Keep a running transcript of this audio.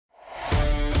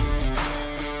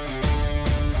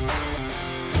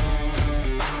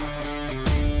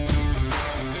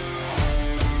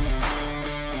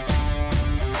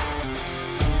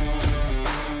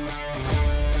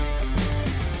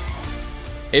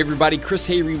Hey everybody, Chris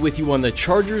Hayre with you on the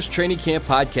Chargers Training Camp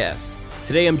Podcast.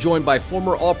 Today I'm joined by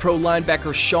former All-Pro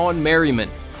linebacker Shawne Merriman.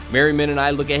 Merriman and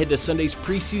I look ahead to Sunday's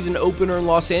preseason opener in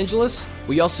Los Angeles.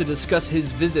 We also discuss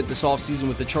his visit this offseason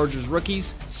with the Chargers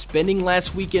rookies, spending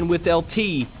last weekend with LT,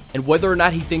 and whether or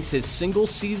not he thinks his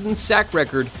single-season sack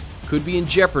record could be in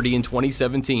jeopardy in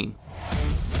 2017.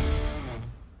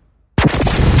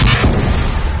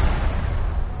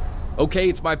 Okay,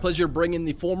 it's my pleasure to bring in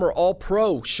the former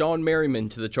All-Pro Shawne Merriman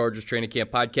to the Chargers Training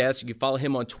Camp Podcast. You can follow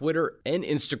him on Twitter and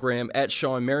Instagram at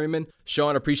Shawne Merriman.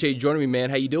 Shawne, I appreciate you joining me, man.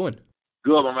 How you doing?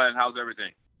 Good, my man. How's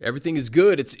everything? Everything is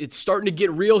good. It's starting to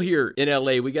get real here in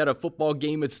LA. We got a football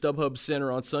game at StubHub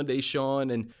Center on Sunday,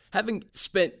 Shawne, and having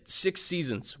spent 6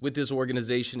 seasons with this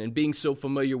organization and being so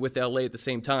familiar with LA at the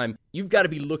same time, you've got to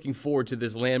be looking forward to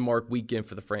this landmark weekend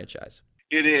for the franchise.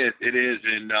 It is,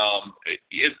 and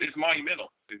it's monumental.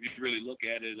 If you really look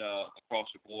at it across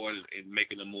the board and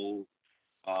making a move,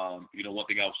 one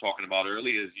thing I was talking about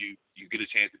earlier is you get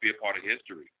a chance to be a part of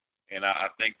history, and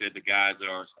I think that the guys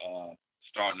are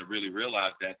starting to really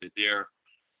realize that they're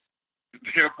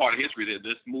a part of history. That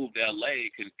this move to LA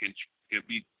can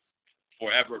be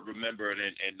forever remembered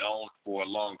and known for a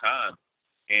long time.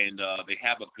 And they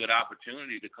have a good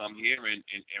opportunity to come here and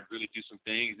really do some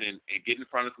things and get in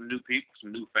front of some new people,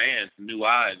 some new fans, some new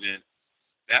eyes. And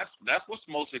that's what's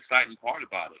the most exciting part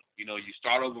about it. You know, you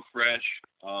start over fresh.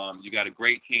 You got a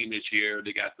great team this year.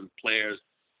 They got some players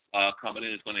coming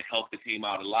in that's going to help the team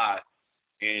out a lot.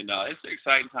 And it's an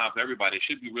exciting time for everybody. It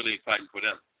should be really exciting for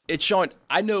them. It's Shawne,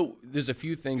 I know there's a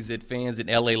few things that fans in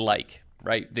LA like,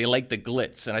 right? They like the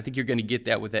glitz, and I think you're going to get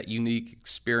that with that unique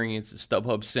experience at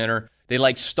StubHub Center. They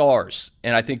like stars,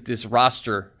 and I think this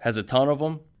roster has a ton of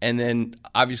them. And then,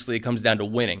 obviously, it comes down to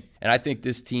winning. And I think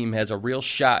this team has a real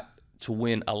shot to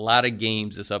win a lot of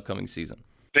games this upcoming season.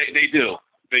 They do.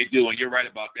 They do, and you're right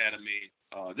about that. I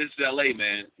mean, this is L.A.,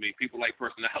 man. I mean, people like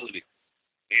personality.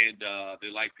 And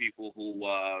they like people who,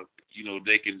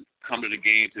 they can come to the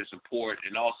game to support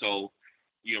and also,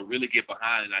 really get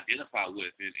behind and identify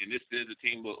with. And this is a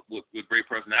team with great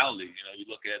personality. You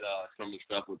look at some of the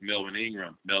stuff with Melvin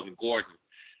Ingram, Melvin Gordon.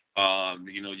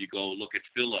 You go look at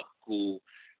Phillip, who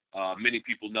many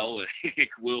people know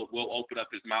will open up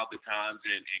his mouth at times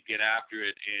and get after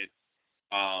it.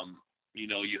 And,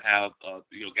 you have,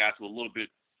 guys who are a little bit,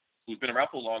 who's been around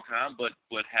for a long time, but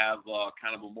have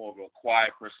kind of a more of a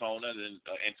quiet persona than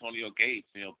Antonio Gates.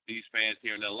 These fans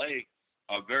here in L.A.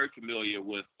 are very familiar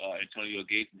with Antonio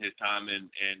Gates and his time and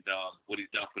what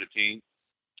he's done for the team.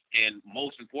 And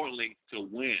most importantly, to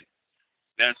win.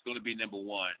 That's going to be number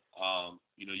one.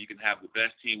 You can have the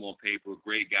best team on paper,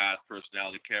 great guys,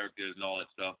 personality, characters, and all that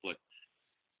stuff, but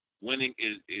winning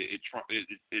is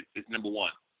number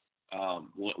one.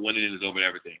 Winning is over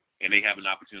everything, and they have an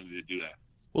opportunity to do that.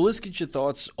 Well, let's get your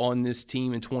thoughts on this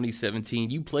team in 2017.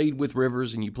 You played with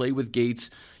Rivers and you played with Gates.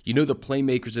 You know the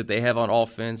playmakers that they have on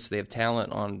offense. They have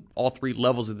talent on all 3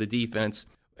 levels of the defense.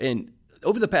 And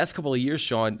over the past couple of years,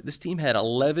 Shawne, this team had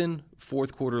 11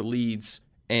 fourth-quarter leads,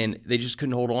 and they just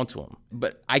couldn't hold on to them.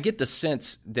 But I get the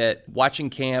sense that watching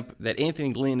camp, that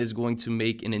Anthony Lynn is going to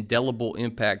make an indelible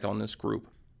impact on this group.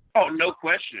 Oh, no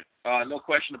question. No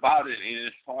question about it. And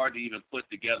it's hard to even put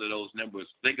together those numbers.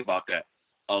 Think about that.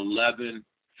 11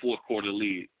 fourth-quarter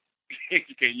lead that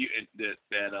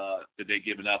they're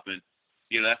giving up, and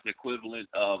that's the equivalent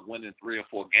of winning 3 or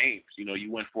 4 games.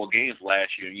 You win 4 games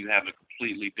last year, and you have a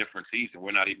completely different season.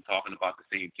 We're not even talking about the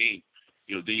same team.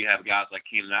 Then you have guys like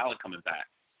Keenan Allen coming back,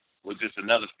 with just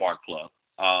another spark plug.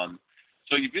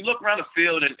 So if you look around the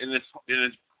field, and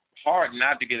it's hard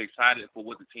not to get excited for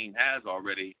what the team has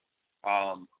already.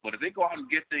 But if they go out and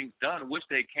get things done, which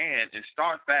they can, and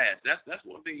start fast, that's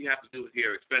one thing you have to do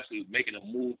here, especially making a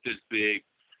move this big.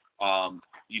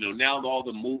 Now that all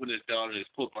the moving is done and is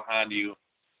put behind you,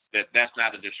 that's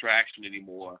not a distraction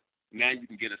anymore. Now you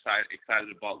can get excited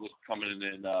about what's coming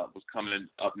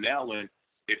up now. And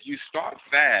if you start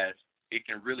fast, it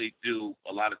can really do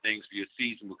a lot of things for your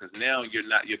season, because now your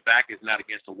back is not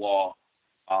against the wall.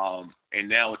 And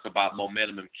now it's about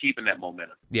momentum and keeping that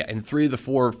momentum. Yeah, and 3 of the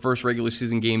 4 first regular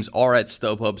season games are at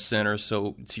StubHub Center.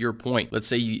 So to your point, let's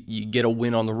say you get a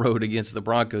win on the road against the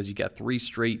Broncos. You got 3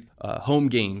 straight home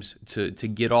games to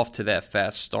get off to that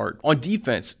fast start. On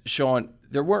defense, Shawne,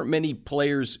 there weren't many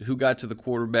players who got to the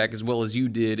quarterback as well as you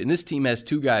did. And this team has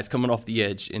 2 guys coming off the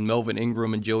edge in Melvin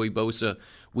Ingram and Joey Bosa.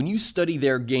 When you study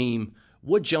their game,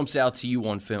 what jumps out to you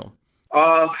on film?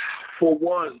 For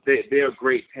one, they're a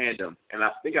great tandem, and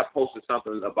I think I posted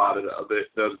something about it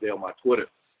the other day on my Twitter.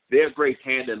 They're a great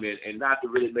tandem, and not to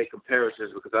really make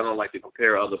comparisons, because I don't like to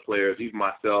compare other players, even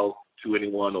myself, to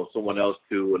anyone or someone else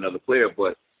to another player,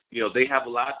 but they have a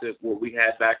lot that what we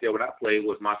had back there when I played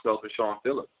was myself and Sean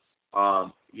Phillips. I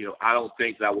don't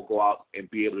think that I would go out and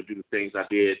be able to do the things I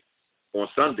did on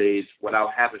Sundays without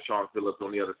having Sean Phillips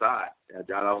on the other side. I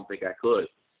don't think I could.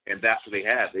 And that's what they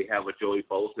have. They have a Joey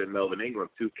Bosa and Melvin Ingram,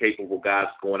 two capable guys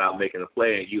going out making a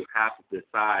play, and you have to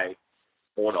decide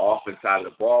on the offense side of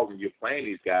the ball when you're playing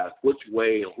these guys, which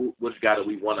way and which guy do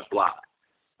we want to block.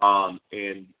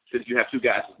 And since you have two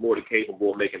guys that's more than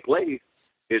capable of making plays,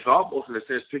 it's almost in a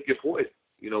sense pick your poison.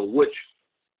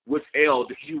 Which L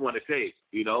do you want to take?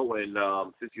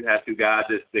 And since you have two guys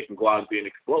that can go out and be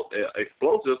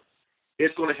explosive,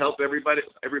 it's going to help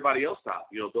everybody else out.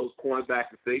 Those cornerbacks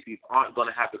and safeties aren't going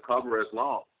to have to cover as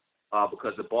long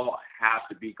because the ball has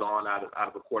to be gone out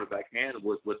of a quarterback hand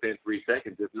within 3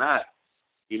 seconds. If not,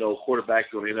 quarterback's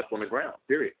going to end up on the ground,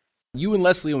 period. You and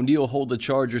Leslie O'Neal hold the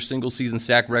Chargers single-season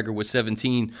sack record with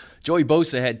 17. Joey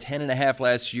Bosa had 10.5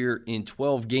 last year in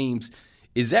 12 games.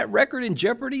 Is that record in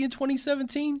jeopardy in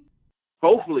 2017?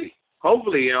 Hopefully. I've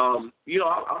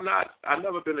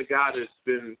never been a guy that's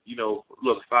been,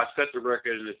 look, if I set the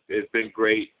record and it's been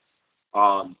great,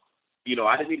 I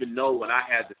didn't even know when I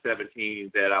had the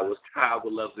 17 that I was tied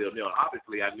with Leslie O'Neal.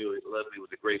 Obviously, I knew Leslie was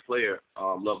a great player.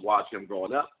 Loved watching him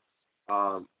growing up.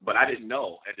 But I didn't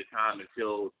know at the time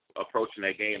until approaching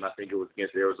that game. I think it was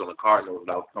against the Arizona Cardinals when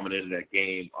I was coming into that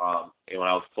game and when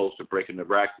I was close to breaking the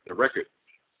record.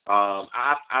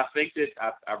 I think that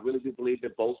I really do believe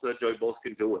that Joey Bosa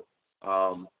can do it.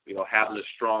 Having a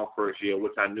strong first year,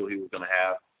 which I knew he was going to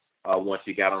have once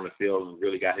he got on the field and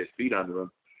really got his feet under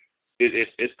him,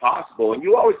 it's possible. And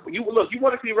you want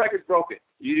to see records broken.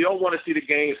 You don't want to see the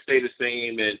game stay the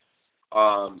same, and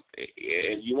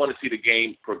you want to see the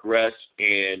game progress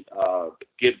and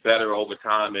get better over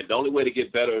time. And the only way to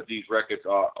get better if these records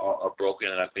are broken,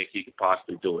 and I think he could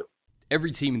possibly do it.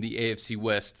 Every team in the AFC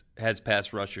West has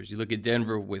pass rushers. You look at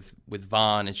Denver with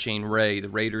Vaughn and Shane Ray. The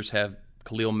Raiders have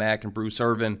Khalil Mack and Bruce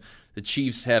Irvin. The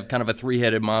Chiefs have kind of a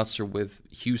three-headed monster with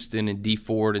Houston and Dee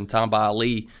Ford and Tamba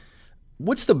Ali.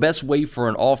 What's the best way for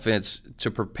an offense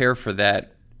to prepare for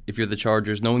that if you're the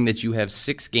Chargers, knowing that you have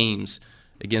 6 games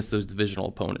against those divisional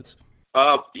opponents?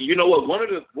 You know what? One of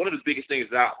the biggest things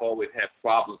that I always had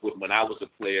problems with when I was a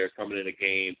player coming in a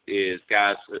game is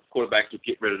quarterbacks who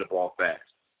get rid of the ball fast.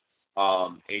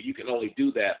 And you can only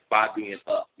do that by being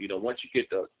up. Once you get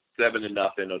to 7-0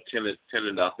 or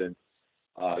 10-0,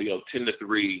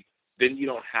 10-3, then you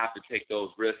don't have to take those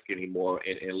risks anymore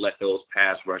and let those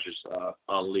pass rushers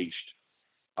unleashed.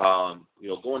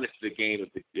 Going into the game,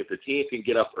 if the team can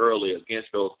get up early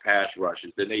against those pass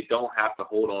rushes, then they don't have to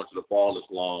hold on to the ball as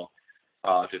long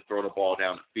to throw the ball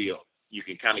down the field. You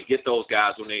can kind of get those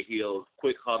guys on their heels,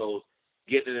 quick huddles,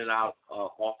 getting in and out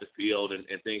off the field and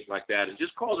things like that, and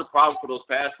just cause a problem for those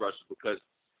pass rushers because,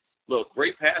 look,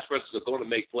 great pass rushers are going to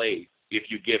make plays if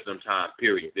you give them time,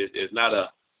 period. It's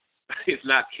not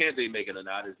can they make it or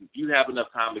not. If you have enough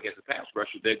time against a pass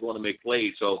rusher, they're going to make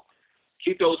plays. So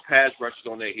keep those pass rushers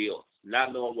on their heels,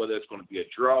 not knowing whether it's going to be a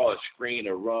draw, a screen,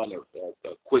 a run, or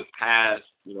a quick pass.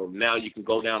 Now you can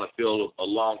go down the field, a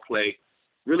long play.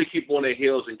 Really keep on their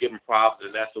heels and give them problems,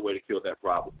 and that's the way to kill that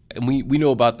problem. And we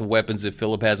know about the weapons that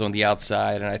Phillip has on the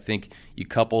outside, and I think you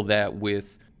couple that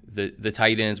with the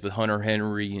tight ends with Hunter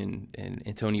Henry and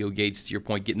Antonio Gates, to your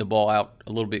point, getting the ball out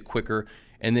a little bit quicker,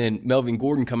 and then Melvin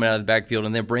Gordon coming out of the backfield,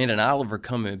 and then Brandon Oliver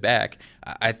coming back.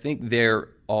 I think there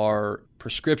are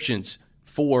prescriptions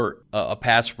for a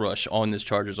pass rush on this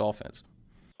Chargers offense.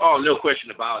 Oh, no question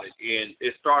about it. And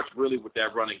it starts really with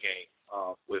that running game.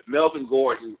 With Melvin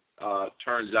Gordon,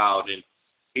 turns out, and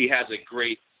he has a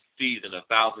great season,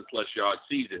 1,000-plus yard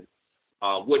season,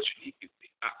 which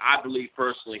I believe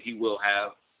personally he will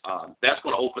have. That's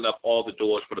going to open up all the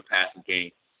doors for the passing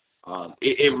game.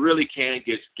 It really can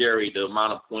get scary, the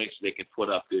amount of points they can put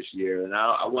up this year. And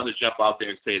I want to jump out there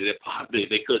and say that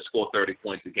they could score 30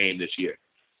 points a game this year.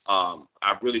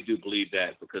 I really do believe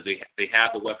that because they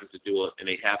have the weapons to do it, and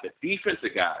they have the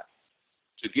defensive guys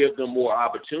to give them more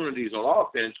opportunities on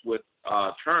offense with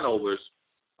turnovers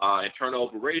and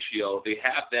turnover ratio. They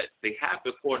have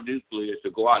the core nucleus to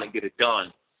go out and get it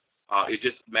done. It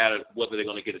just matters whether they're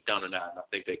going to get it done or not, and I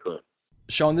think they could.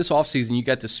 Sean, this offseason you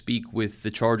got to speak with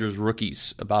the Chargers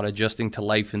rookies about adjusting to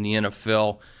life in the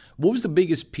NFL. What was the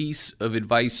biggest piece of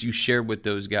advice you shared with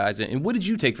those guys, and what did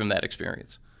you take from that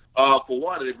experience? For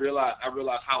one, I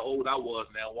realized how old I was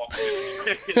now walking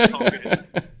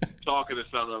talking to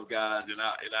some of them guys, and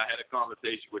I had a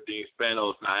conversation with Dean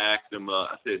Spanos, and I asked him,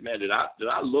 I said, man, did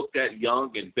I look that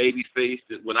young and baby-faced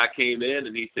when I came in?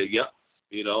 And he said, yep.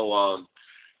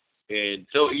 And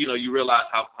so, you realize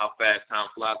how fast time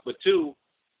flies. But two,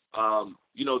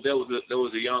 there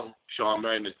was a young Sean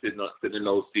Merriman sitting in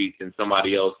those seats, and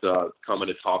somebody else coming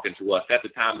and talking to us. At the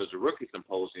time, it was a rookie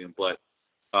symposium, but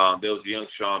there was a young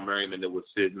Sean Merriman that was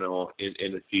sitting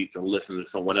in the seats and listening to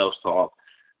someone else talk.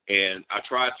 And I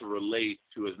tried to relate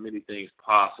to as many things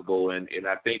possible, and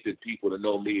I think that people that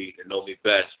know me and know me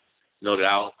best know that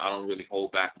I don't really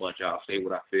hold back much. I'll say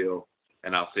what I feel,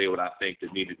 and I'll say what I think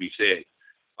that need to be said.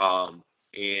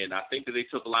 And I think that they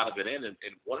took a lot of it in. And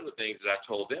one of the things that I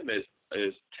told them is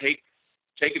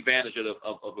take advantage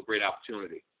of a great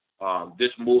opportunity.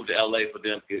 This move to LA for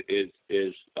them is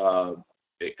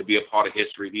it could be a part of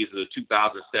history. These are the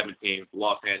 2017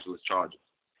 Los Angeles Chargers,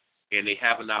 and they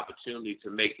have an opportunity to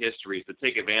make history. So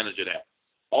take advantage of that.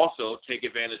 Also, take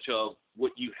advantage of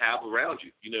what you have around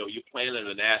you. You know, you're playing in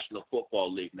the National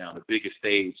Football League now, the biggest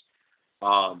stage,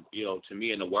 to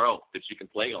me in the world that you can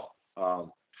play on.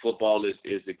 Football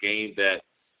is a game that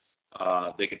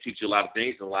they can teach you a lot of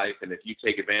things in life, and if you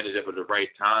take advantage of it at the right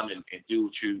time and do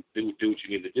what you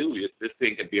need to do, this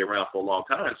thing can be around for a long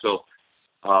time. So,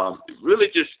 really,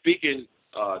 just speaking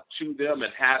to them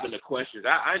and having the questions,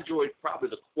 I enjoyed probably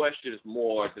the questions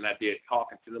more than I did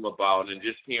talking to them about, and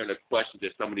just hearing the questions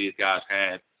that some of these guys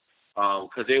had,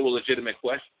 because they were legitimate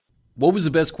questions. What was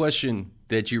the best question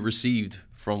that you received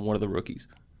from one of the rookies?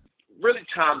 Really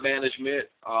time management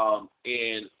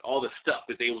and all the stuff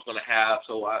that they was going to have.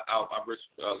 So I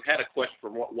had a question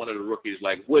from one of the rookies,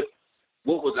 like what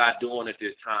was I doing at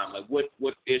this time? Like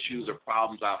what issues or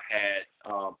problems I've had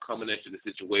coming into the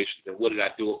situation, and what did I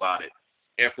do about it?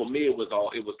 And for me, it was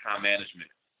time management.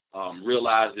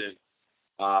 Realizing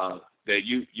that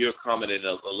you're coming in,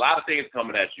 a lot of things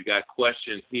coming at you. You got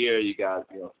questions here, you got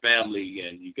family,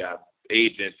 and you got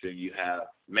agents, and you have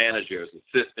managers,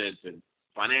 assistants, and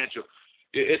financial.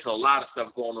 It's a lot of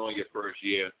stuff going on your first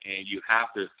year, and you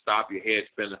have to stop your head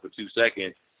spinning for 2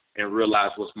 seconds and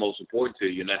realize what's most important to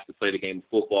you, and that's to play the game of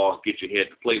football, get your head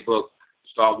in the playbook,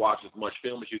 start watching as much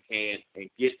film as you can, and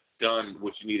get done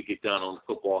what you need to get done on the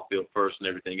football field first and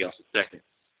everything else second.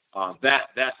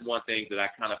 That's one thing that I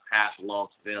kind of pass along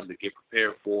to them to get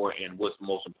prepared for and what's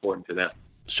most important to them.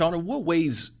 Sean, in what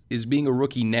ways is being a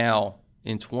rookie now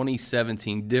in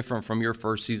 2017 different from your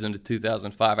first season to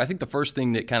 2005? I think the first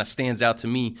thing that kind of stands out to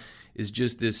me is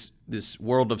just this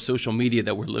world of social media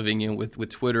that we're living in with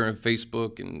Twitter and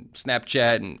Facebook and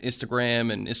Snapchat and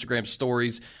Instagram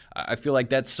stories. I feel like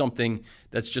that's something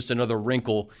that's just another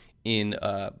wrinkle in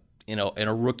a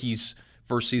rookie's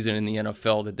first season in the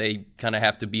NFL that they kind of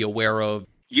have to be aware of.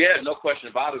 Yeah, no question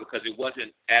about it, because it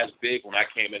wasn't as big when I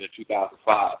came in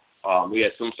 2005. We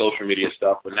had some social media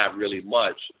stuff, but not really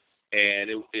much. And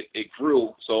it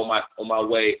grew. So on my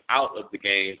way out of the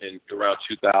game in around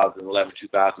 2011,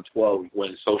 2012,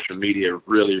 when social media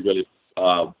really, really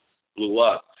blew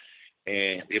up,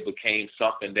 and it became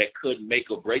something that could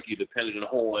make or break you depending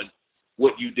on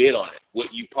what you did on it, what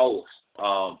you post,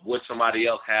 what somebody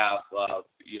else have,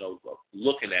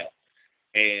 looking at.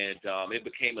 And it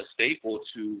became a staple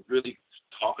to really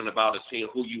talking about and seeing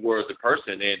who you were as a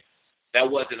person. And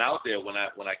that wasn't out there when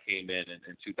I came in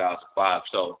 2005.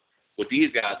 So with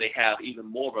these guys, they have even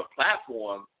more of a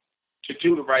platform to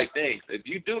do the right things. If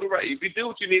you do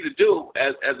what you need to do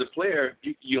as a player,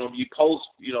 you post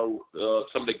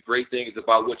some of the great things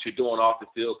about what you're doing off the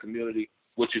field, community,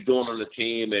 what you're doing on the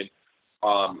team, and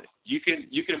you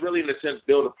can really, in a sense,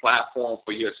 build a platform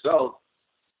for yourself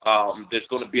that's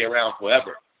going to be around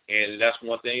forever. And that's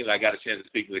one thing that I got a chance to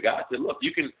speak to the guys. I said, look,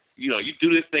 you can, you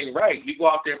do this thing right. You go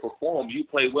out there and perform. You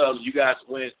play well. You guys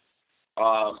win.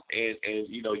 And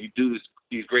you do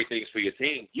these great things for your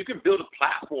team. You can build a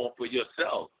platform for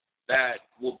yourself that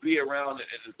will be around and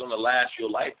is going to last your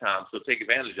lifetime. So take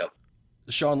advantage of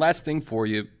it. Sean, last thing for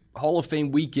you. Hall of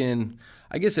Fame weekend,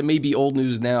 I guess it may be old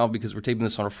news now because we're taping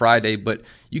this on a Friday, but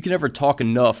you can never talk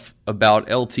enough about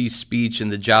LT's speech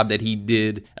and the job that he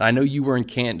did. And I know you were in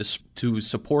Canton to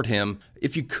support him.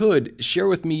 If you could, share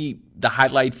with me the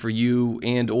highlight for you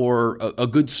and or a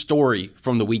good story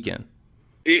from the weekend.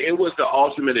 It was the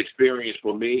ultimate experience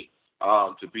for me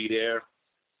to be there.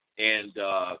 And,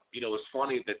 it's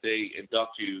funny that they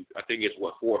induct you, I think it's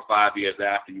 4 or 5 years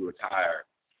after you retire.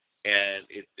 And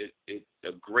it's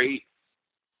a great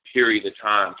period of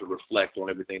time to reflect on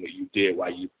everything that you did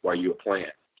while you were playing.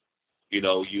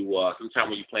 Sometimes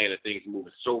when you're playing, the things are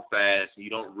moving so fast, and you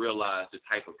don't realize the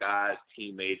type of guys,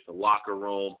 teammates, the locker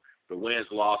room, the wins,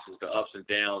 losses, the ups and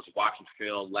downs, watching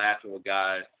film, laughing with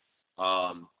guys.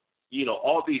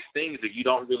 All these things that you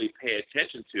don't really pay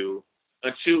attention to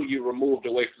until you're removed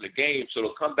away from the game. So to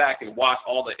come back and watch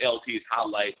all the LT's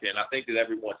highlights, and I think that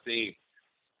everyone's seen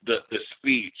the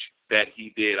speech that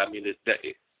he did. I mean,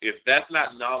 if that's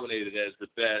not nominated as the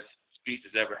best speech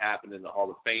that's ever happened in the Hall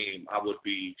of Fame, I would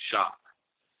be shocked.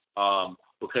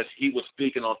 Because he was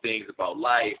speaking on things about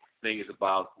life, things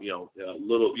about,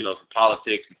 little,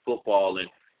 politics and football and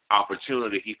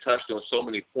opportunity. He touched on so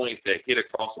many points that hit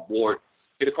across the board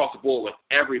with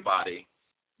everybody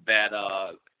that,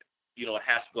 it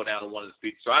has to go down to one of the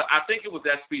speeches. So I think it was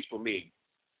that speech for me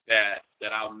that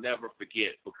I'll never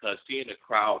forget, because seeing the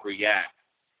crowd react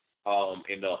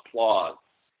and the applause,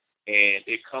 and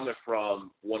it coming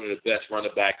from one of the best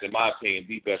running backs, in my opinion,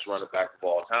 the best running back of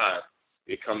all time,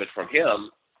 it coming from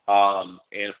him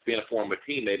and being a former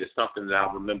teammate is something that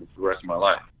I'll remember for the rest of my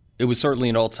life. It was certainly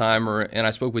an all-timer, and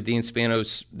I spoke with Dean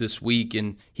Spanos this week,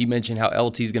 and he mentioned how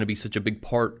LT is going to be such a big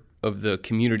part of the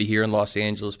community here in Los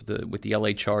Angeles with the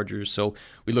LA Chargers. So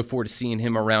we look forward to seeing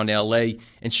him around LA.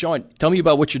 And Sean, tell me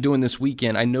about what you're doing this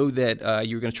weekend. I know that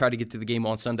you're going to try to get to the game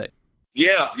on Sunday.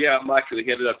 Yeah, I'm actually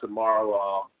headed up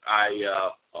tomorrow. I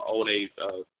own a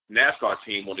NASCAR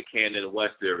team on the Canyon and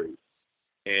West Series,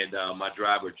 and my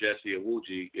driver Jesse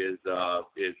Awuji is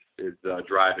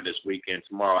driving this weekend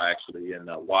tomorrow, actually, in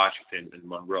Washington and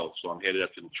Monroe. So I'm headed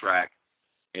up to the track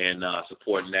and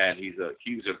supporting that. He's a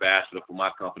huge ambassador for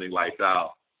my company, Lights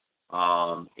Out,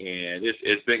 and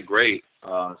it's been great.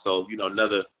 So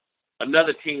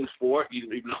another team sport, even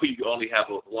though you only have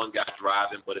one guy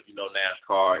driving, but if you know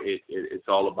NASCAR, it's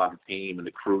all about the team and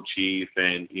the crew chief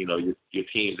and your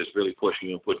team that's really pushing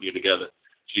you and putting you together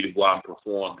so you can go out and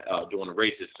perform during the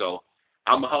races. So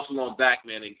I'm gonna hustle on back,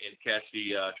 man, and try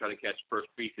to catch the first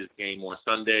Preakness game on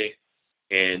Sunday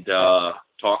and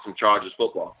talk some Chargers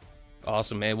football.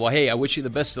 Awesome, man. Well, hey, I wish you the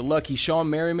best of luck. He's Shawne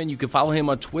Merriman. You can follow him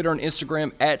on Twitter and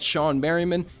Instagram at Shawne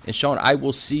Merriman. And Sean, I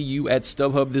will see you at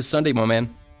StubHub this Sunday, my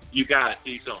man. You got it.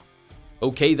 See you soon.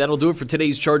 Okay, that'll do it for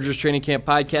today's Chargers Training Camp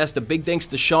podcast. A big thanks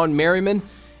to Shawne Merriman.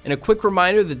 And a quick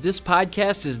reminder that this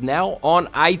podcast is now on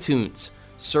iTunes.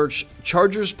 Search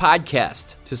Chargers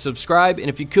Podcast to subscribe. And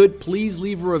if you could, please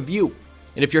leave a review.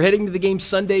 And if you're heading to the game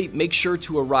Sunday, make sure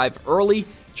to arrive early.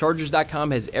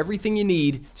 Chargers.com has everything you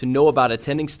need to know about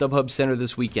attending StubHub Center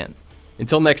this weekend.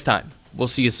 Until next time, we'll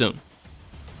see you soon.